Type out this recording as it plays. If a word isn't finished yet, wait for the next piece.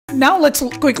now let's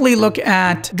quickly look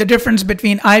at the difference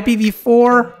between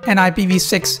IPv4 and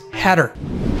IPv6 header.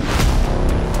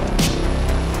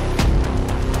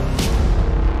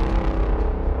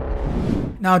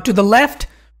 Now to the left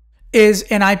is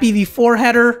an IPv4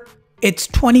 header. It's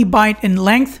 20 byte in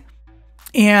length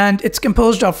and it's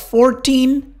composed of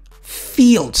 14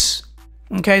 fields.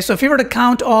 Okay, so if you were to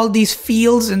count all these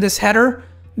fields in this header,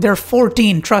 there are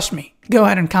 14, trust me. Go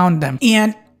ahead and count them.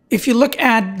 And if you look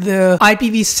at the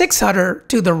IPv6 header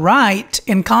to the right,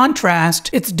 in contrast,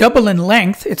 it's double in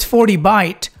length, it's 40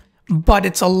 byte, but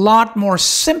it's a lot more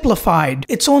simplified.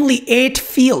 It's only 8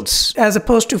 fields as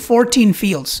opposed to 14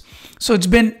 fields. So it's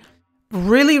been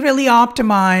really, really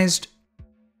optimized.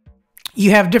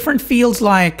 You have different fields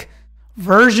like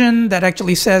version that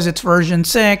actually says it's version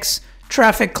 6,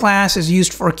 traffic class is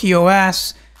used for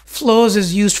QoS, flows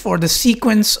is used for the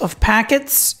sequence of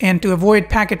packets and to avoid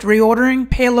packet reordering.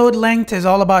 Payload length is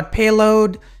all about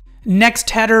payload. Next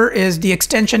header is the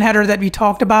extension header that we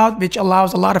talked about, which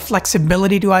allows a lot of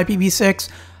flexibility to IPv6.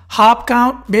 Hop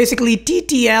count, basically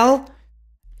TTL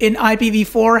in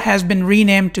IPv4 has been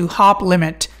renamed to hop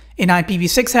limit in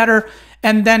IPv6 header.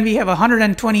 And then we have a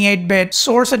 128-bit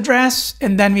source address,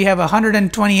 and then we have a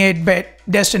 128-bit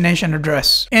destination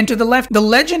address. And to the left, the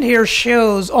legend here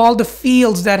shows all the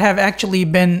fields that have actually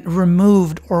been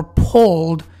removed or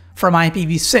pulled from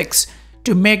IPv6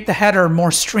 to make the header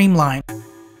more streamlined.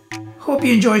 Hope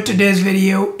you enjoyed today's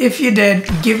video. If you did,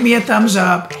 give me a thumbs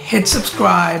up, hit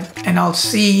subscribe, and I'll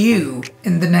see you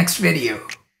in the next video.